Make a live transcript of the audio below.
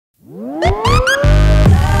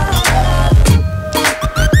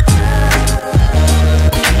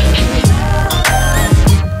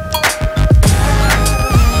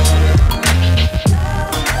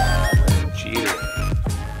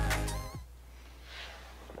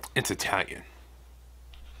It's Italian.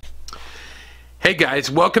 Hey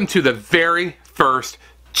guys, welcome to the very first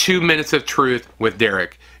 2 Minutes of Truth with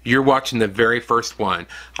Derek. You're watching the very first one.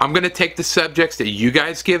 I'm going to take the subjects that you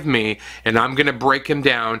guys give me and I'm going to break them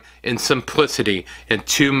down in simplicity in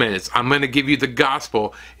 2 minutes. I'm going to give you the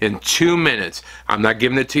gospel in 2 minutes. I'm not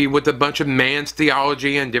giving it to you with a bunch of man's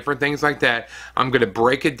theology and different things like that. I'm going to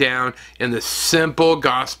break it down in the simple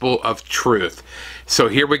gospel of truth. So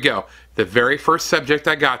here we go. The very first subject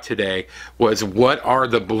I got today was, what are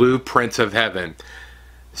the blueprints of heaven?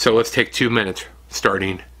 So let's take 2 minutes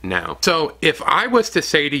starting now. So if I was to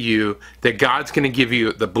say to you that God's going to give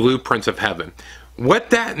you the blueprints of heaven, what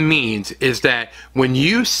that means is that when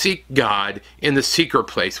you seek God in the secret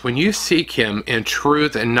place, when you seek Him in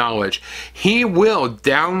truth and knowledge, He will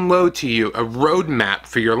download to you a roadmap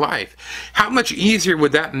for your life. How much easier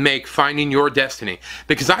would that make finding your destiny?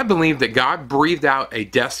 Because I believe that God breathed out a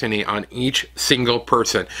destiny on each single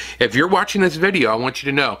person. If you're watching this video, I want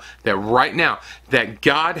you to know that right now, that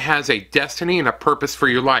God has a destiny and a purpose for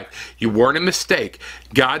your life. You weren't a mistake.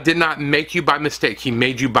 God did not make you by mistake. He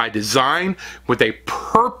made you by design with a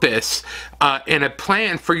purpose and a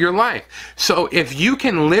plan for your life. So if you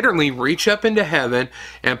can literally reach up into heaven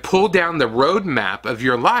and pull down the roadmap of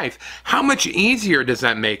your life, how much easier does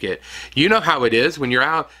that make it? You know how it is when you're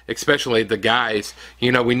out, especially the guys,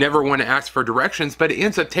 you know, we never want to ask for directions, but it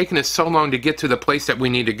ends up taking us so long to get to the place that we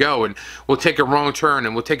need to go, and we'll take a wrong turn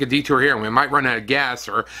and we'll take a detour here and we might run out of gas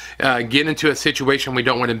or get into a situation we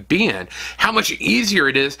don't want to be in. How much easier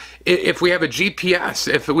it is if we have a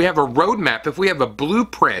GPS, if we have a roadmap, if we have a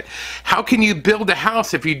blueprint. How can you build a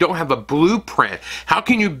house if you don't have a blueprint? How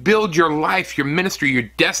can you build your life, your ministry, your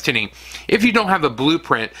destiny if you don't have a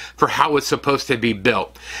blueprint for how it's supposed to be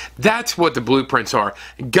built? That's what the blueprints are.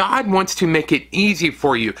 God wants to make it easy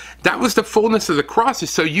for you. That was the fullness of the cross, is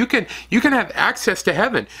so you can have access to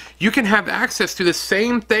heaven. You can have access to the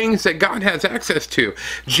same things that God has access to.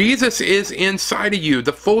 Jesus is inside of you.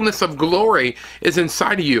 The fullness of glory is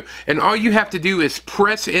inside of you. And all you have to do is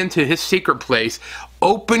press into His secret place.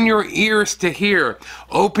 Open your ears to hear.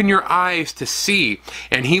 Open your eyes to see.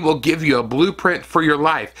 And He will give you a blueprint for your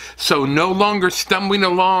life. So no longer stumbling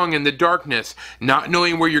along in the darkness, not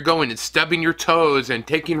knowing where you're going and stubbing your toes and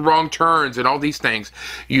taking wrong turns and all these things.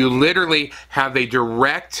 You literally have a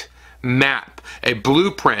direct map, a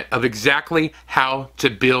blueprint of exactly how to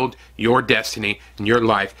build your destiny and your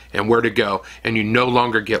life and where to go, and you no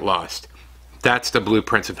longer get lost. That's the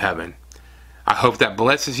blueprints of heaven. I hope that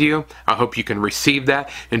blesses you. I hope you can receive that.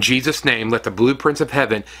 In Jesus' name, let the blueprints of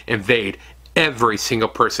heaven invade every single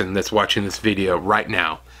person that's watching this video right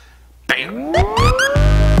now. Bam!